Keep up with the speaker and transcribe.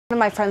One of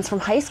my friends from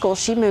high school,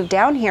 she moved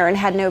down here and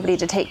had nobody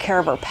to take care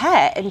of her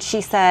pet, and she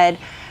said,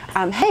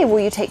 hey, will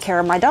you take care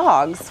of my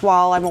dogs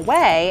while I'm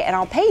away, and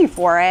I'll pay you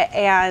for it.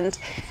 And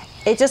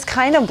it just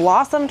kind of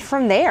blossomed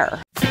from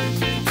there.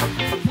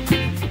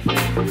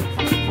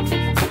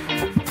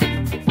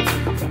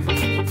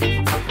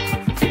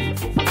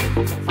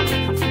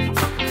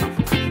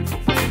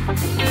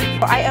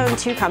 I own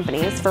two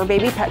companies,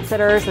 Furbaby Pet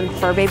Sitters and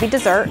Furbaby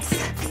Desserts.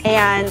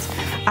 And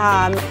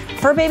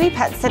Furbaby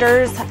Pet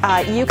Sitters,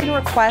 you can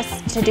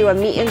request to do a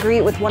meet and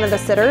greet with one of the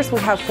sitters. We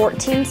have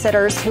 14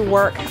 sitters who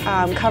work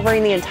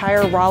covering the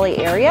entire Raleigh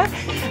area.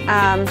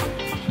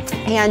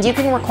 And you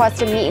can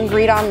request a meet and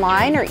greet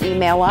online or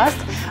email us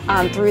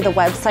through the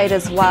website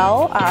as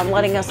well,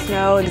 letting us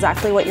know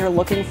exactly what you're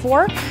looking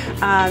for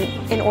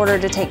in order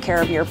to take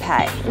care of your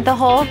pet. The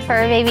whole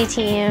Furbaby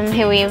team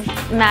who we've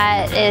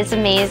met is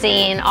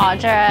amazing.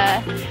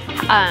 Audra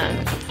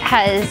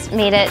has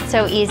made it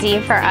so easy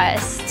for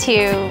us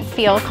to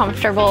feel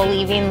comfortable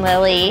leaving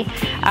Lily.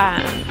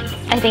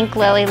 I think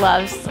Lily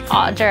loves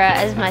Audra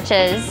as much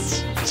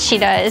as she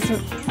does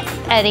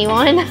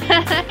anyone.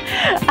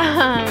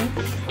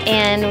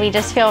 And we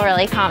just feel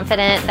really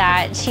confident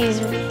that she's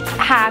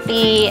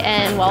happy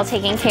and well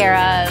taken care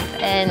of,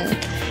 and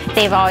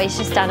they've always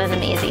just done an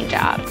amazing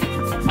job.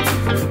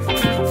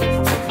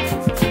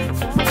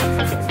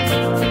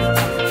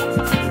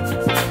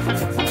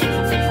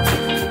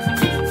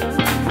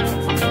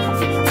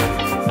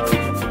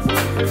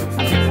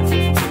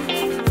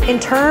 In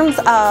terms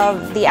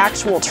of the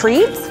actual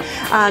treats,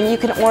 you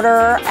can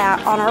order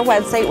on our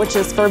website, which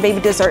is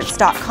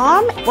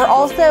furbabydesserts.com. We're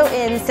also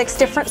in 6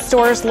 different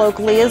stores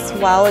locally as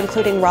well,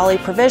 including Raleigh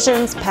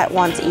Provisions, Pet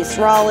One's East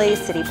Raleigh,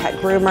 City Pet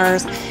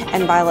Groomers,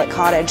 and Violet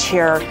Cottage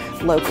here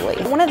locally.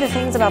 One of the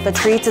things about the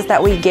treats is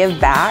that we give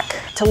back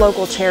to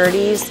local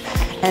charities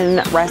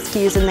and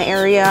rescues in the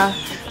area.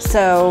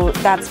 So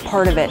that's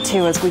part of it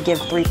too, is we give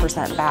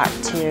 3% back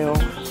to,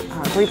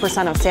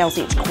 3% of sales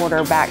each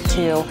quarter back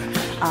to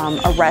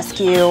a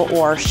rescue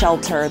or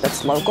shelter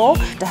that's local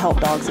to help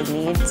dogs in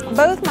need.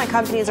 Both my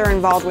companies are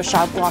involved with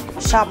Shop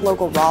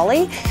Local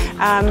Raleigh.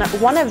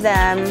 One of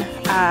them,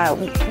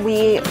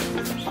 we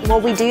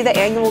do the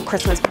annual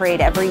Christmas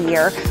parade every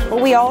year, but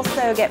we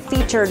also get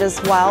featured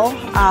as well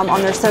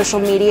on their social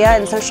media,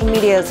 and social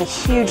media is a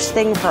huge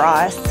thing for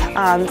us.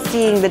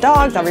 Seeing the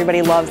dogs,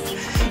 everybody loves,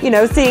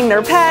 seeing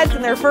their pets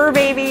and their fur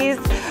babies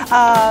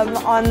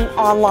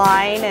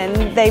online,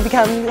 and they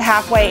become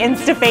halfway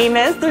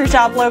Insta-famous through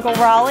Shop Local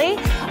Raleigh.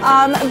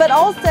 But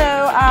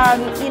also,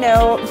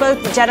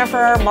 both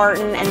Jennifer,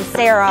 Martin, and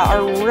Sarah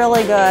are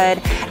really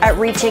good at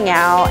reaching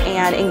out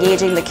and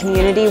engaging the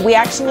community. We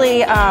actually,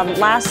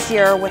 last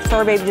year with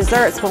Furbaby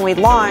Desserts, when we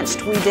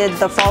launched, we did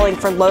the Falling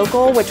for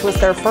Local, which was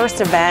their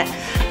first event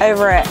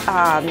over at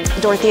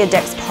Dorothea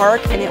Dix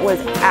Park, and it was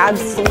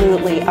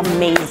absolutely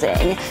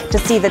amazing to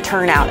see the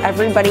turnout.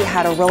 Everybody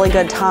had a really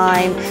good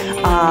time.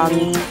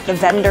 The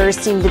vendors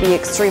seemed to be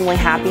extremely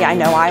happy. I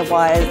know I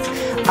was.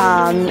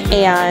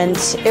 And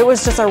it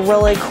was just a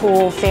really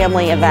cool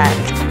family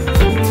event.